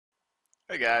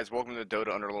Hey guys, welcome to the DOTA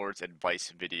Underlords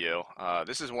advice video.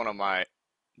 This is one of my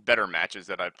better matches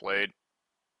that I've played,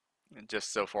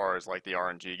 just so far as like the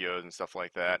RNG goes and stuff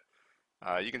like that.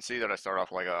 You can see that I start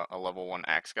off like a level 1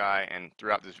 axe guy, and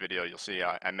throughout this video you'll see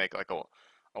I make like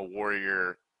a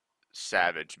warrior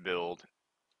savage build.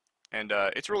 And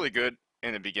it's really good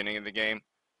in the beginning of the game.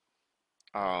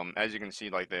 As you can see,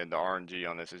 like the RNG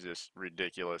on this is just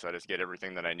ridiculous. I just get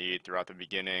everything that I need throughout the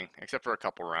beginning, except for a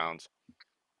couple rounds.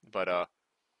 But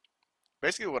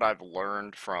basically what I've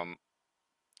learned from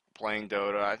playing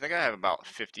Dota. I think I have about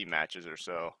 50 matches or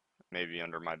so, maybe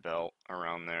under my belt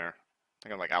around there. I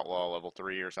think I'm like Outlaw level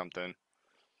 3 or something.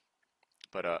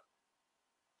 But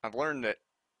I've learned that,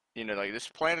 like this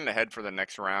planning ahead for the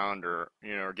next round or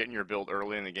getting your build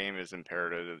early in the game is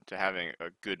imperative to having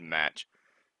a good match.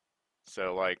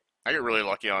 So, like, I get really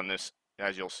lucky on this.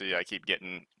 As you'll see, I keep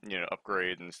getting,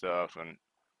 upgrades and stuff. And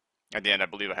at the end, I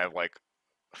believe I have like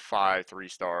 5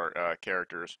 3-star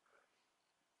characters.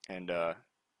 And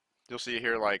you'll see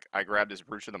here, like, I grabbed this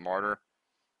Brooch of the Martyr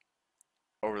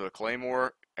over the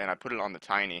Claymore, and I put it on the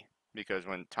Tiny because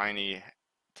when Tiny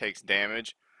takes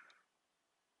damage,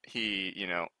 he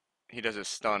does his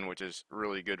stun, which is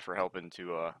really good for helping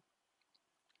to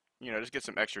just get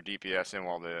some extra DPS in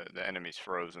while the enemy's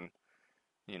frozen,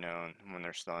 and when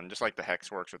they're stunned. Just like the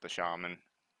Hex works with the Shaman.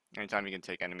 Anytime you can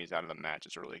take enemies out of the match,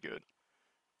 it's really good.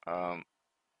 Um,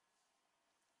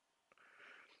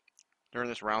 During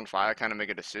this round 5, I kind of make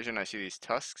a decision. I see these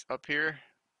tusks up here.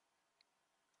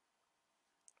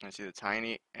 I see the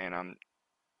Tiny, and I'm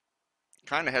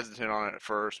kind of hesitant on it at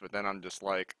first, but then I'm just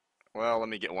like, well, let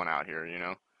me get one out here.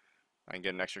 I can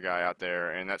get an extra guy out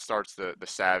there, and that starts the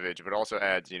Savage, but also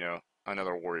adds,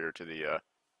 another warrior to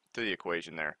the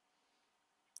equation there.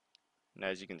 And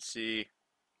as you can see,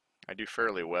 I do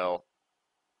fairly well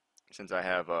since I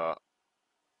have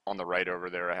on the right over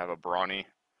there, I have a Brawny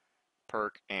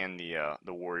perk and the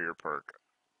Warrior perk.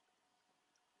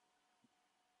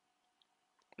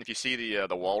 If you see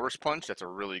the Walrus Punch, that's a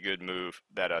really good move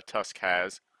that Tusk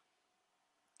has.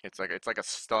 It's like a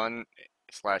stun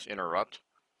slash interrupt,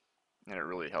 and it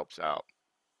really helps out.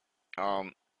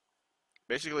 Um,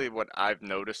 Basically, what I've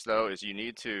noticed though is you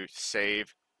need to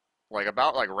save like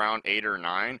about like round 8 or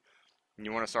 9. And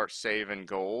you want to start saving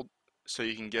gold so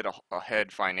you can get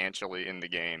ahead financially in the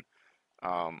game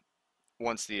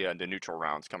once the neutral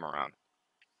rounds come around.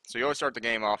 So you always start the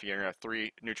game off. You're gonna have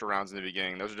 3 neutral rounds in the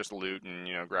beginning. Those are just loot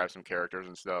and grab some characters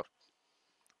and stuff.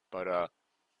 But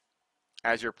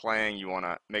as you're playing, you want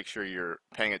to make sure you're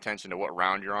paying attention to what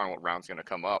round you're on, what round's gonna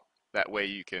come up. That way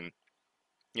you can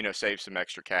save some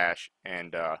extra cash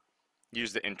and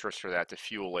use the interest for that to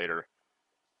fuel later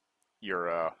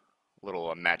your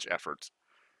little match efforts.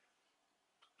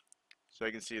 So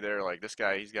you can see there, like this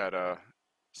guy, he's got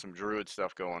some druid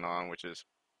stuff going on, which is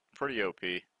pretty OP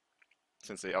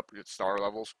since they up star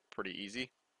levels pretty easy.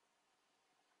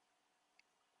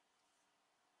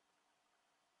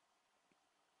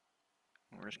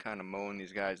 We're just kind of mowing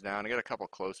these guys down. I got a couple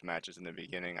close matches in the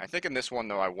beginning. I think in this one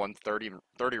though, I won 30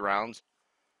 rounds,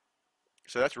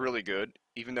 so that's really good.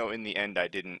 Even though in the end I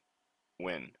didn't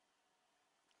win,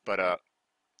 but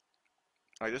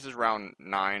like this is round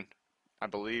 9. I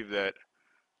believe that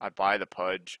I buy the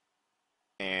Pudge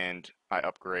and I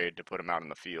upgrade to put him out in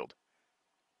the field,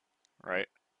 right?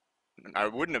 I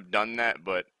wouldn't have done that,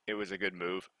 but it was a good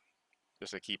move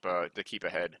just to keep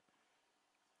ahead.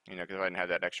 Because if I didn't have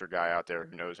that extra guy out there,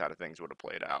 who knows how things would have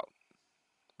played out.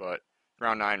 But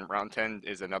round 9, round 10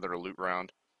 is another loot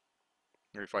round.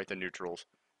 You fight the neutrals,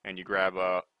 and you grab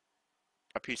a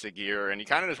piece of gear, and you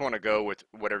kind of just want to go with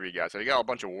whatever you got. So you got a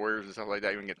bunch of warriors and stuff like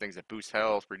that. You can get things that boost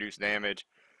health, reduce damage,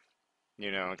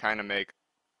 and kind of make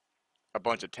a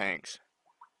bunch of tanks.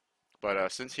 But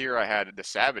since here I had the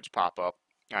Savage pop up,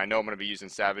 I know I'm going to be using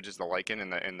Savage as the Lycan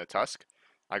in the Tusk.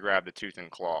 I grabbed the Tooth and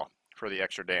Claw for the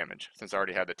extra damage, since I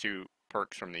already had the 2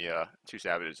 perks from the 2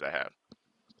 Savages I have.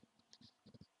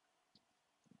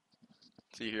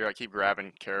 See here, I keep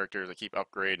grabbing characters, I keep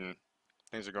upgrading.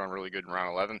 Things are going really good in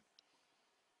round 11.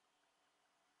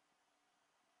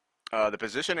 The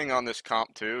positioning on this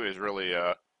comp too is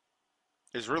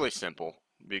really simple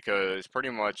because pretty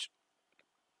much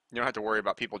you don't have to worry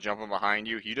about people jumping behind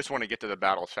you. You just want to get to the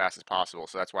battle as fast as possible.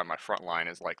 So that's why my front line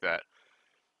is like that.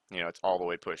 It's all the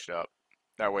way pushed up.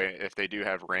 That way, if they do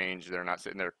have range, they're not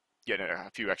sitting there getting a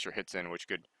few extra hits in, which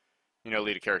could,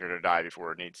 lead a character to die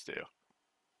before it needs to.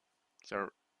 So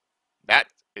that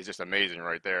is just amazing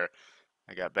right there.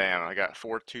 I got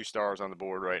 4 2-stars on the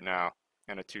board right now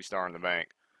and a 2-star in the bank.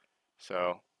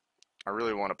 So I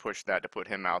really want to push that to put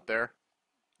him out there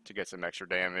to get some extra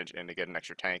damage and to get an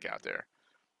extra tank out there.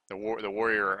 The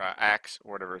warrior axe,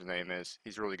 or whatever his name is,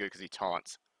 he's really good because he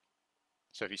taunts.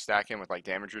 So if you stack him with like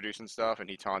damage reducing stuff, and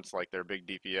he taunts like their big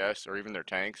DPS or even their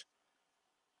tanks,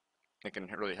 it can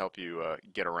really help you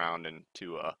get around and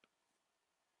to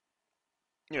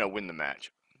win the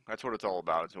match. That's what it's all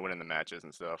about, is winning the matches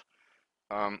and stuff.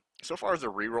 So far as the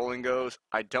re-rolling goes,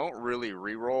 I don't really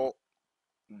re-roll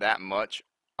that much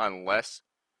unless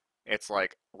it's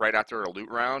like right after a loot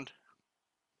round,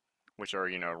 which are,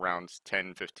 rounds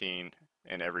 10, 15,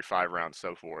 and every 5 rounds,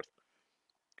 so forth.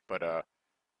 But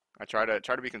I try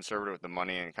to be conservative with the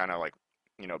money and kind of like,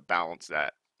 balance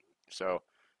that. So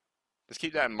just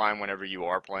keep that in mind whenever you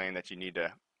are playing, that you need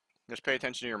to just pay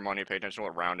attention to your money, pay attention to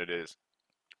what round it is,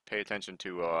 pay attention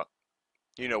to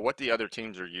what the other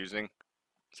teams are using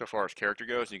so far as character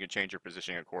goes. You can change your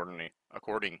positioning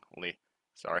accordingly.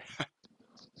 Sorry.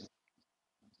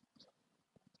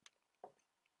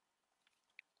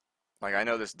 Like, I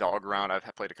know this dog round, I've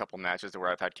played a couple matches where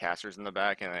I've had casters in the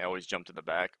back and they always jump to the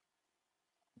back.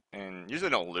 And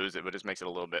usually don't lose it, but it just makes it a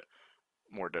little bit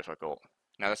more difficult.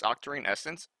 Now this Octarine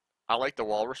Essence, I like the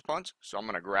Walrus Punch, so I'm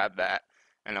going to grab that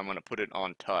and I'm going to put it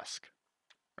on Tusk,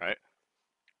 right?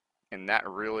 And that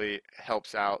really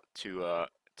helps out to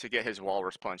get his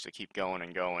Walrus Punch to keep going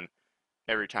and going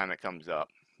every time it comes up.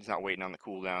 He's not waiting on the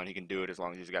cooldown. He can do it as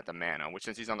long as he's got the mana, which,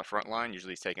 since he's on the front line,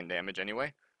 usually he's taking damage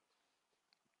anyway.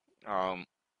 Um,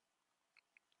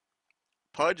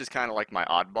 Pudge is kind of like my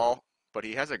oddball, but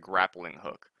he has a grappling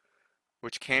hook,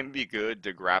 which can be good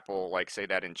to grapple, like, say,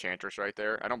 that Enchantress right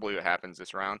there. I don't believe it happens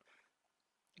this round,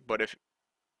 but if,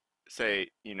 say,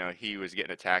 he was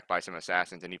getting attacked by some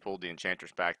assassins and he pulled the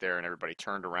Enchantress back there and everybody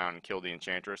turned around and killed the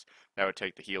Enchantress, that would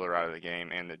take the healer out of the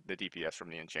game and the DPS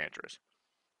from the Enchantress.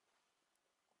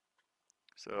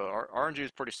 So our RNG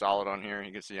is pretty solid on here.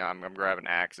 You can see I'm grabbing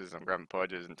axes, I'm grabbing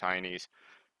pudges and tinies,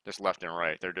 just left and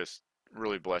right. They're just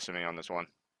really blessing me on this one.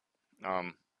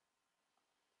 Um,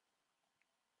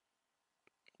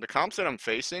 the comps that I'm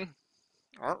facing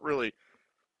aren't really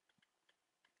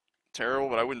terrible,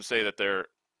 but I wouldn't say that they're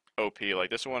OP. Like,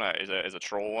 this one is a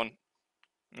troll one.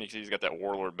 You can see he's got that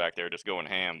warlord back there just going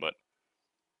ham, but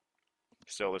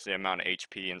still, the amount of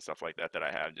HP and stuff like that that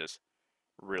I have just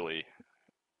really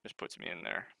just puts me in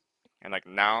there. And like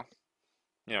now,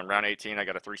 round 18, I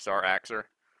got a 3-star Axer,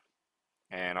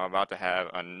 and I'm about to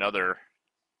have another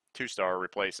 2-star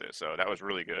replace it. So that was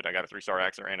really good. I got a 3-star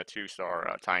Axer and a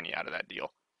 2-star Tiny out of that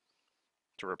deal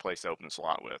to replace the open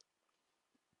slot with.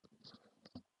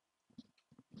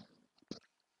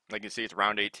 Like you see, it's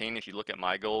round 18. If you look at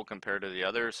my gold compared to the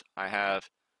others, I have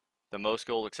the most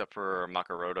gold except for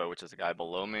Makaroto, which is the guy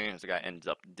below me. The guy ends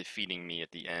up defeating me at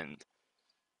the end.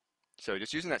 So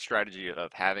just using that strategy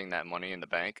of having that money in the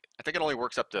bank, I think it only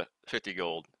works up to 50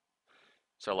 gold.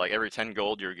 So like every 10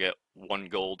 gold, you get 1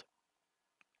 gold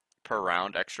per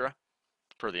round extra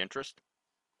for the interest.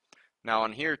 Now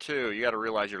on here too, you got to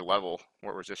realize your level,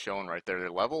 what was just showing right there.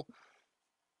 The level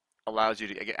allows you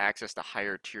to get access to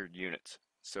higher tiered units.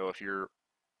 So if you're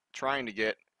trying to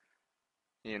get,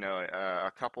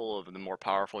 a couple of the more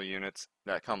powerful units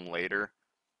that come later,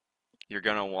 you're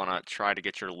going to want to try to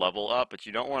get your level up, but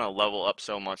you don't want to level up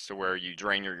so much to where you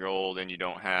drain your gold and you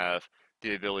don't have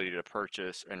the ability to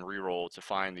purchase and reroll to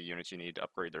find the units you need to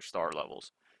upgrade their star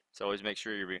levels. So always make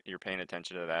sure you're paying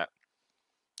attention to that.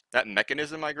 That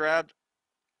mechanism I grabbed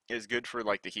is good for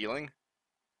like the healing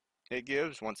it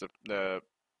gives once the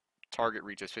target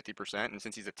reaches 50%, and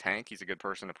since he's a tank, he's a good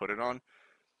person to put it on.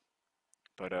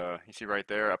 But you see right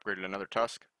there, upgraded another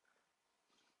Tusk.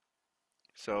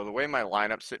 So the way my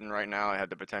lineup's sitting right now, I had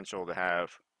the potential to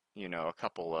have, a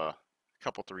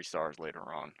couple 3-stars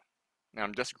later on. Now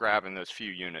I'm just grabbing those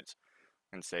few units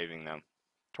and saving them.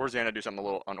 Towards the end, I do something a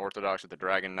little unorthodox with the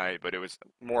Dragon Knight, but it was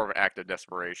more of an act of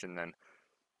desperation than,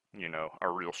 a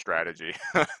real strategy.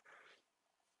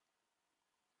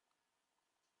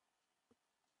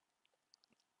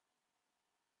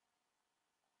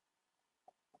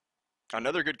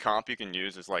 Another good comp you can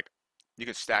use is like, you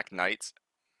can stack knights,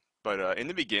 but in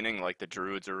the beginning, like, the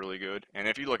druids are really good. And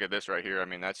if you look at this right here, I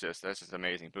mean, that's just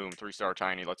amazing. Boom, 3-star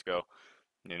Tiny, let's go.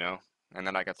 you know? And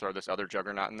then I can throw this other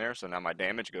Juggernaut in there, so now my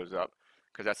damage goes up.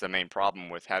 Because that's the main problem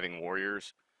with having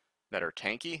warriors that are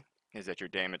tanky, is that your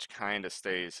damage kind of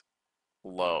stays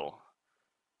low.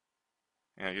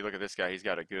 And if you look at this guy, he's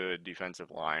got a good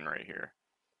defensive line right here.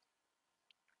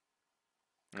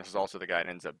 This is also the guy that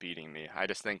ends up beating me. I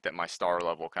just think that my star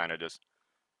level kind of just,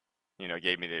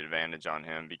 gave me the advantage on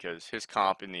him, because his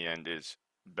comp in the end is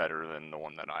better than the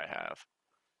one that I have.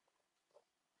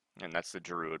 And that's the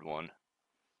Druid one.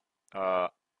 Uh,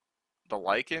 the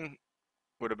Lycan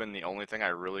would have been the only thing I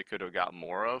really could have got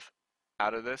more of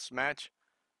out of this match.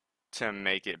 to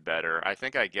make it better. I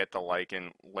think I get the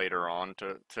Lycan later on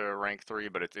to rank 3,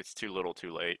 but it's too little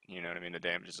too late. You know what I mean? The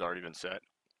damage has already been set.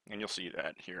 And you'll see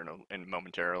that here in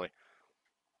momentarily.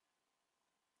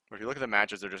 But if you look at the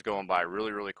matches, they're just going by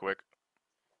really, really quick.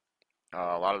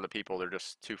 A lot of the people, they're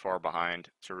just too far behind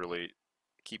to really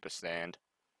keep a stand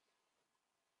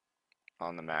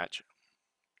on the match.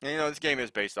 And, this game is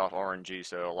based off RNG,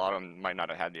 so a lot of them might not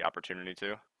have had the opportunity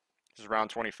to. This is round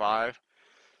 25.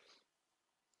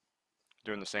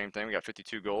 Doing the same thing. We got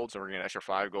 52 gold, so we're going to get an extra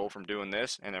 5 gold from doing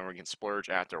this, and then we can splurge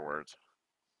afterwards.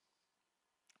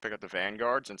 Pick up the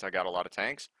Vanguard since I got a lot of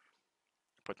tanks.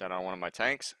 Put that on one of my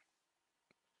tanks.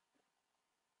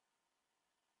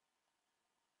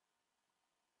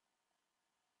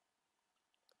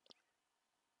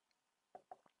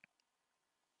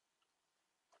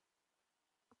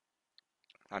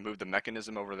 I moved the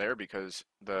mechanism over there because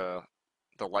the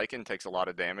Lycan takes a lot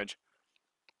of damage,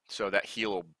 so that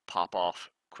heal will pop off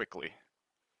quickly.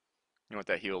 You want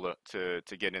that heal to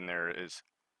get in there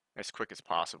as quick as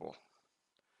possible.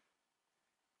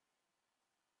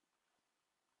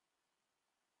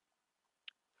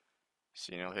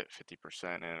 So, it'll hit 50%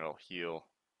 and it'll heal.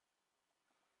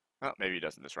 Oh, maybe it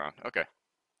doesn't this round. Okay.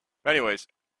 But anyways,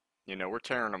 we're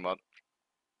tearing them up.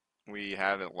 We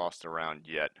haven't lost a round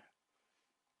yet,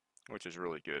 which is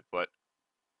really good. But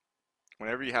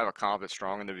whenever you have a comp that's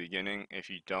strong in the beginning, if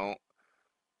you don't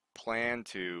plan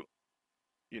to,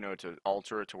 to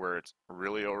alter it to where it's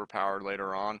really overpowered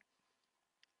later on,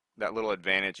 that little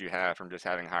advantage you have from just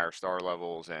having higher star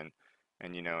levels and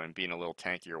being a little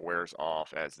tankier wears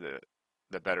off as the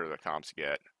better the comps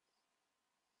get.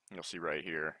 You'll see right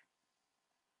here.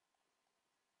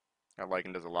 That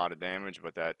Lycan does a lot of damage,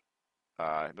 but that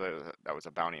was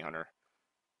a bounty hunter.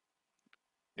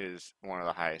 Is one of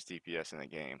the highest DPS in the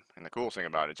game. And the coolest thing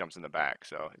about it jumps in the back,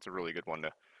 so it's a really good one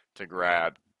to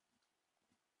grab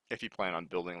if you plan on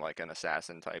building like an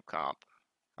assassin type comp.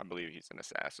 I believe he's an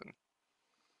assassin.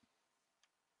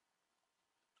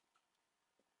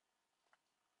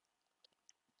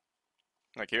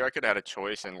 Like here I could add a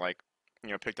choice and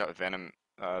picked up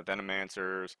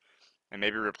Venomancers and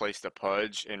maybe replace the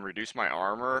Pudge and reduce my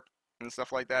armor and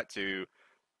stuff like that to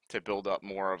build up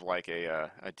more of like a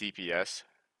DPS,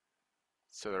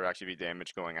 so there actually be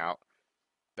damage going out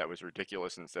that was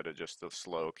ridiculous instead of just the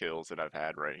slow kills that I've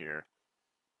had right here.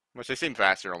 Which they seem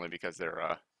faster only because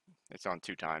it's on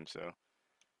 2 times, so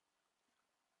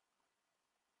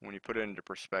when you put it into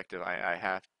perspective, I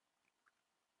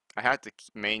have to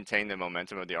maintain the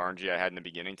momentum of the RNG I had in the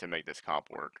beginning to make this comp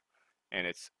work. And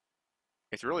it's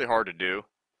really hard to do,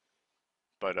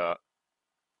 but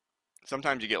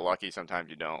sometimes you get lucky, sometimes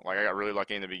you don't. Like I got really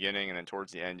lucky in the beginning, and then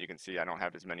towards the end you can see I don't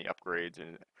have as many upgrades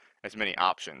and as many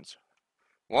options.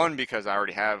 One, because I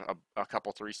already have a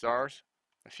couple 3 stars,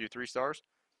 a few 3 stars,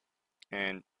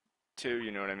 and 2,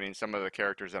 you know what I mean, some of the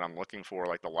characters that I'm looking for,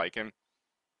 like the Lycan,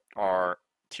 are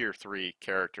tier 3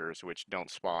 characters which don't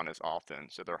spawn as often,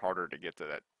 so they're harder to get to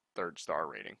that 3rd star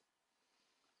rating.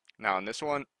 Now in this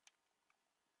one,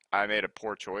 I made a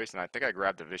poor choice, and I think I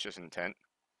grabbed the Vicious Intent.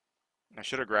 I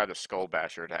should have grabbed a Skull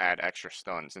Basher to add extra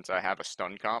stun, since I have a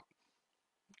stun comp.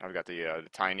 I've got the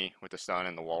Tiny with the stun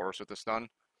and the Walrus with the stun.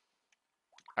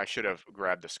 I should have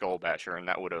grabbed the Skull Basher, and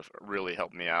that would have really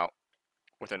helped me out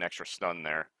with an extra stun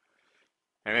there.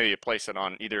 And maybe you place it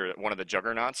on either one of the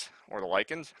Juggernauts or the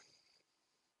Lycans.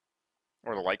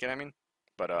 Or the Lycan, I mean.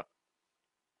 But,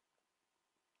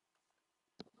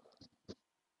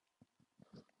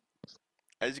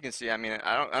 as you can see, I mean,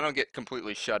 I don't get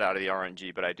completely shut out of the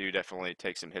RNG, but I do definitely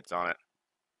take some hits on it.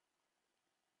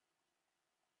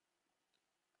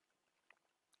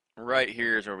 Right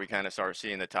here is where we kind of start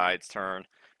seeing the tides turn,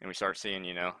 and we start seeing,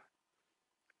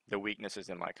 the weaknesses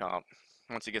in my comp.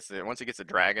 Once he gets the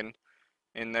dragon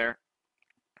in there,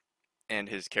 and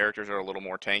his characters are a little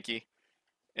more tanky,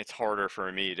 it's harder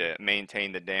for me to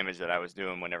maintain the damage that I was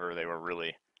doing whenever they were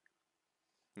really,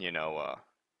 you know,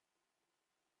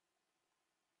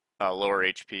 lower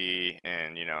HP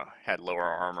and had lower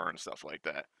armor and stuff like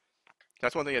that.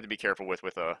 That's one thing you have to be careful with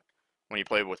when you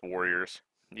play with warriors.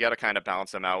 You got to kind of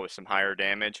balance them out with some higher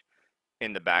damage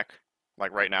in the back.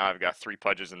 Like right now, I've got 3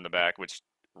 Pudges in the back, which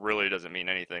really doesn't mean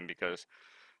anything because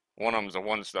one of them's a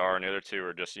 1 star and the other 2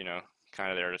 are just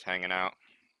kind of there just hanging out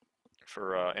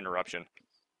for interruption.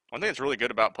 One thing that's really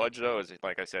good about Pudge though is,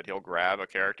 like I said, he'll grab a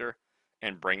character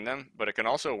and bring them, but it can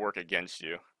also work against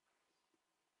you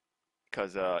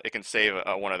because it can save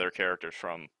one of their characters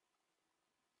from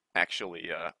actually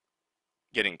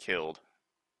getting killed,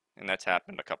 and that's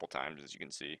happened a couple times, as you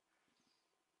can see.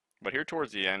 But here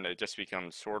towards the end, it just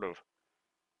becomes sort of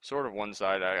one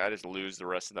side. I just lose the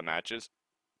rest of the matches,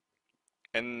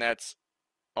 And that's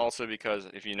also because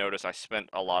if you notice, I spent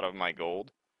a lot of my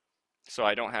gold, so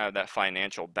I don't have that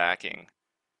financial backing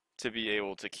to be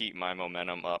able to keep my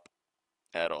momentum up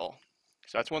at all.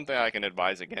 So that's one thing I can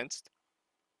advise against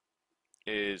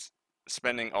is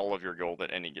spending all of your gold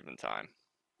at any given time.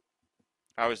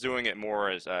 I was doing it more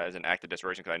as an act of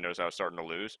desperation because I noticed I was starting to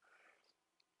lose.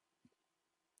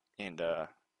 And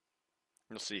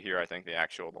you'll see here, I think the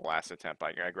last attempt,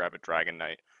 I grab a Dragon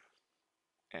Knight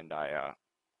and I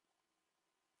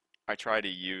try to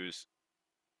use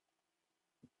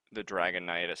the Dragon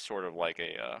Knight as sort of like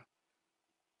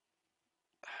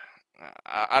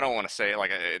I don't want to say it like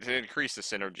to increase the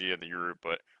synergy of the group,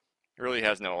 but he really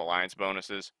has no alliance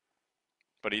bonuses.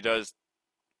 But he does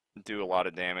do a lot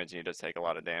of damage and he does take a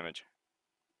lot of damage.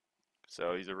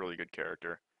 So he's a really good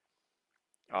character.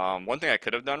 One thing I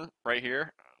could have done right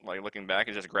here, like looking back,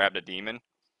 is just grabbed a demon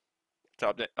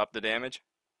to up the damage.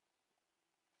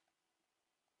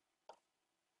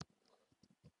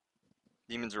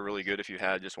 Demons are really good if you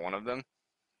had just one of them.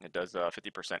 It does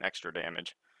 50% extra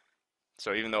damage.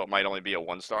 So even though it might only be a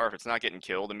 1 star, if it's not getting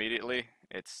killed immediately,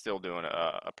 it's still doing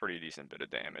a pretty decent bit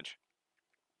of damage.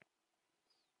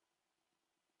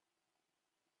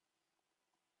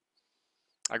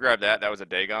 I grabbed that. That was a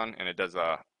Dagon, and it does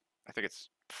I think it's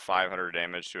 500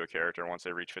 damage to a character once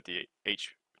they reach 50%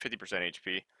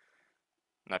 HP.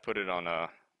 And I put it on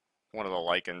one of the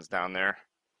Lycans down there.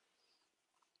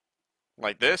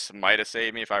 Like this might have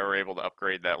saved me if I were able to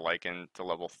upgrade that Lycan to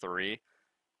level 3.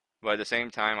 But at the same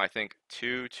time, I think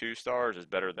two 2 stars is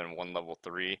better than one level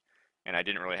 3. And I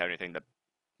didn't really have anything to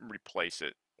replace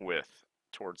it with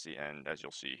towards the end, as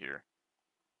you'll see here.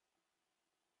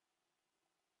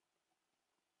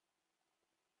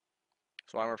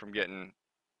 So I went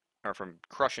from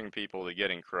crushing people to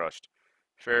getting crushed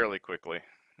fairly quickly.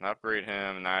 And I upgrade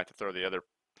him, and I have to throw the other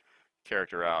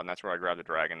character out, and that's where I grab the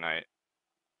Dragon Knight.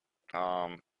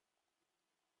 Um,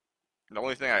 the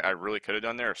only thing I really could have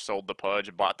done there is sold the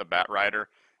Pudge, bought the Bat Rider,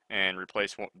 and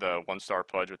replaced the 1 star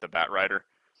Pudge with the Bat Rider.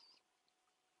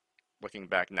 Looking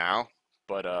back now,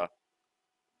 but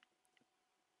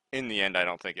in the end, I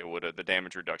don't think it would have. The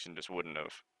damage reduction just wouldn't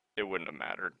have. It wouldn't have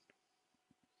mattered.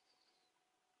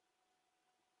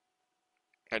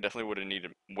 I definitely would have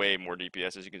needed way more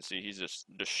DPS. As you can see, he's just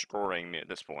destroying me at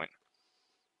this point.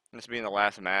 This being the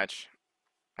last match,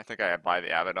 I think I buy the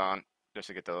Abaddon just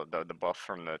to get the buff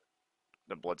from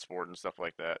the blood sport and stuff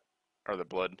like that, or the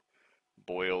blood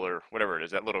boil or whatever it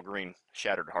is, that little green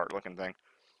shattered heart looking thing.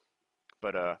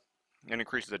 But it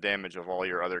increases the damage of all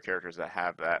your other characters that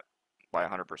have that by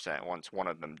 100% once one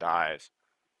of them dies.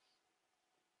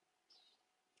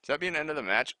 So that being the end of the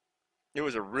match, it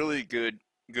was a really good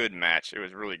match. It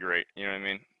was really great. You know what I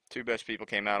mean? Two best people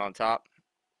came out on top.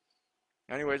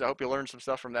 Anyways, I hope you learned some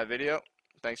stuff from that video.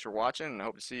 Thanks for watching, and I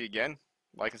hope to see you again.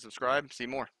 Like and subscribe. See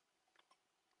more.